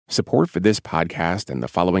Support for this podcast and the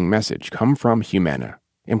following message come from Humana.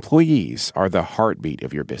 Employees are the heartbeat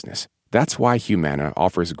of your business. That's why Humana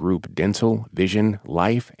offers group dental, vision,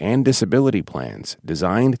 life, and disability plans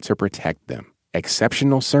designed to protect them.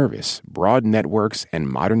 Exceptional service, broad networks, and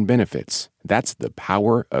modern benefits. That's the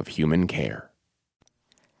power of human care.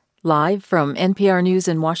 Live from NPR News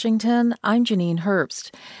in Washington, I'm Janine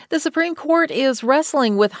Herbst. The Supreme Court is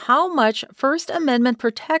wrestling with how much First Amendment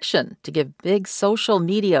protection to give big social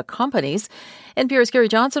media companies. NPR's Carrie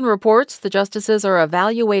Johnson reports the justices are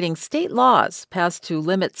evaluating state laws passed to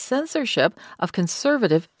limit censorship of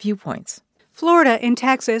conservative viewpoints. Florida and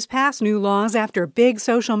Texas passed new laws after big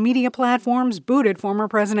social media platforms booted former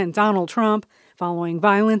President Donald Trump following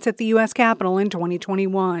violence at the U.S. Capitol in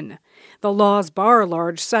 2021. The laws bar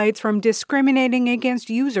large sites from discriminating against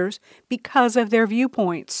users because of their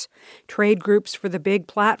viewpoints. Trade groups for the big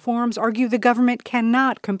platforms argue the government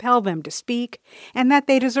cannot compel them to speak and that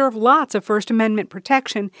they deserve lots of First Amendment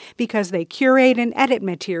protection because they curate and edit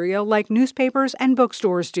material like newspapers and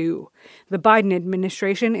bookstores do. The Biden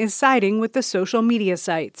administration is siding with the social media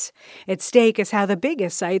sites. At stake is how the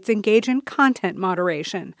biggest sites engage in content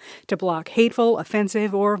moderation to block hateful,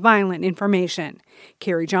 offensive, or violent information.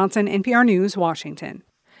 Carrie Johnson, NPR News, Washington.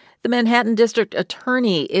 The Manhattan District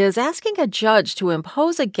Attorney is asking a judge to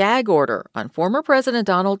impose a gag order on former President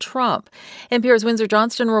Donald Trump. NPR's Windsor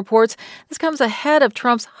Johnston reports this comes ahead of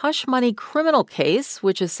Trump's hush money criminal case,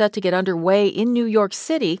 which is set to get underway in New York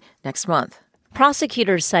City next month.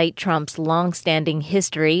 Prosecutors cite Trump's long-standing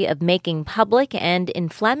history of making public and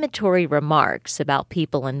inflammatory remarks about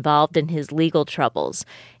people involved in his legal troubles.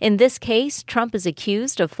 In this case, Trump is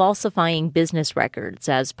accused of falsifying business records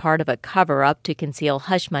as part of a cover-up to conceal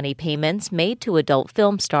hush money payments made to adult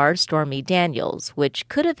film star Stormy Daniels, which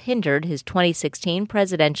could have hindered his 2016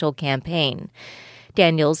 presidential campaign.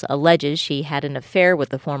 Daniels alleges she had an affair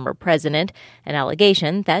with the former president, an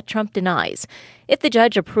allegation that Trump denies. If the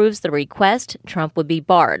judge approves the request, Trump would be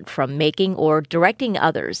barred from making or directing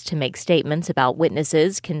others to make statements about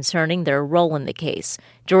witnesses concerning their role in the case.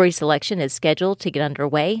 Jury selection is scheduled to get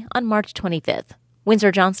underway on March 25th.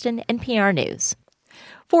 Windsor Johnston, NPR News.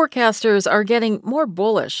 Forecasters are getting more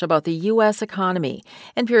bullish about the U.S. economy.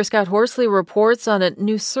 NPR's Scott Horsley reports on a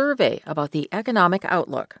new survey about the economic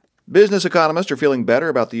outlook. Business economists are feeling better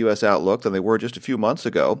about the U.S. outlook than they were just a few months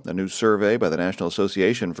ago. A new survey by the National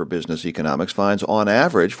Association for Business Economics finds, on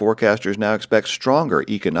average, forecasters now expect stronger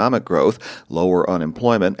economic growth, lower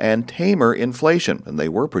unemployment, and tamer inflation than they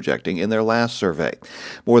were projecting in their last survey.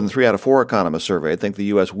 More than 3 out of 4 economists surveyed think the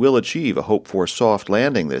U.S. will achieve a hoped-for soft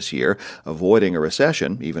landing this year, avoiding a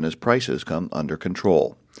recession even as prices come under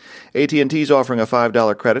control. AT&T is offering a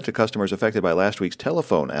 $5 credit to customers affected by last week's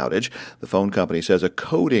telephone outage. The phone company says a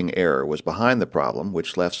coding error was behind the problem,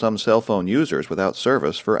 which left some cell phone users without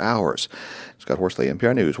service for hours. Scott Horsley,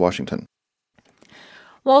 NPR News, Washington.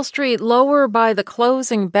 Wall Street lower by the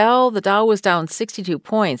closing bell. The Dow was down 62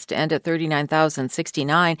 points to end at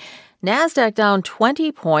 39,069. NASDAQ down 20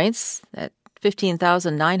 points at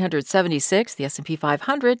 15,976. The S&P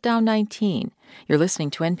 500 down 19. You're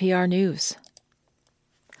listening to NPR News.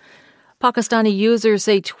 Pakistani users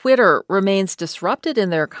say Twitter remains disrupted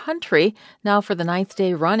in their country now for the 9th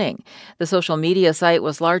day running. The social media site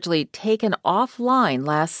was largely taken offline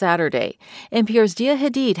last Saturday. NPR's Dia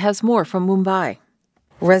Hadid has more from Mumbai.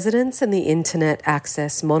 Residents in the Internet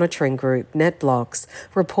Access Monitoring Group, NetBlocks,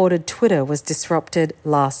 reported Twitter was disrupted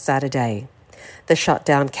last Saturday. The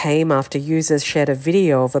shutdown came after users shared a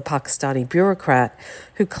video of a Pakistani bureaucrat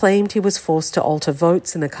who claimed he was forced to alter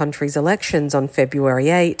votes in the country's elections on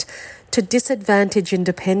February 8 to disadvantage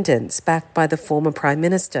independents backed by the former Prime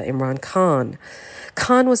Minister Imran Khan.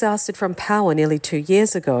 Khan was ousted from power nearly 2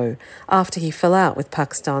 years ago after he fell out with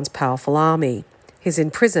Pakistan's powerful army. He's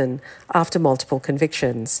in prison after multiple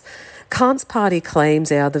convictions. Khan's party claims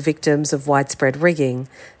they are the victims of widespread rigging.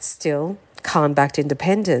 Still, Khan-backed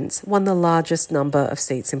independents won the largest number of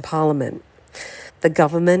seats in Parliament. The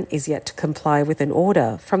government is yet to comply with an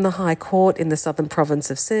order from the High Court in the southern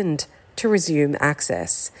province of Sindh to resume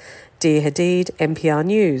access. Dia Hadid, NPR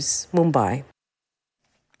News, Mumbai.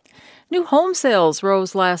 New home sales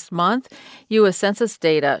rose last month. U.S. Census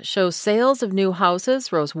data shows sales of new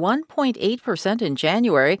houses rose 1.8% in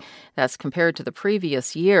January. That's compared to the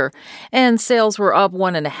previous year. And sales were up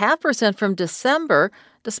 1.5% from December,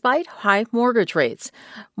 despite high mortgage rates.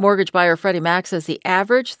 Mortgage buyer Freddie Mac says the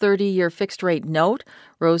average 30-year fixed-rate note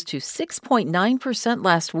rose to 6.9%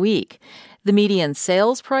 last week. The median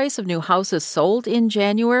sales price of new houses sold in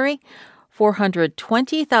January,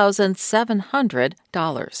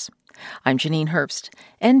 $420,700. I'm Janine Herbst,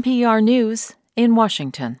 NPR News in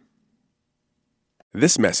Washington.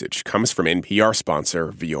 This message comes from NPR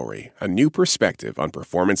sponsor Vuori, a new perspective on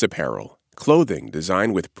performance apparel. Clothing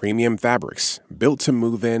designed with premium fabrics, built to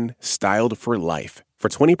move in, styled for life. For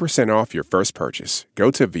 20% off your first purchase, go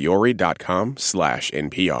to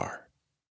vuori.com/NPR.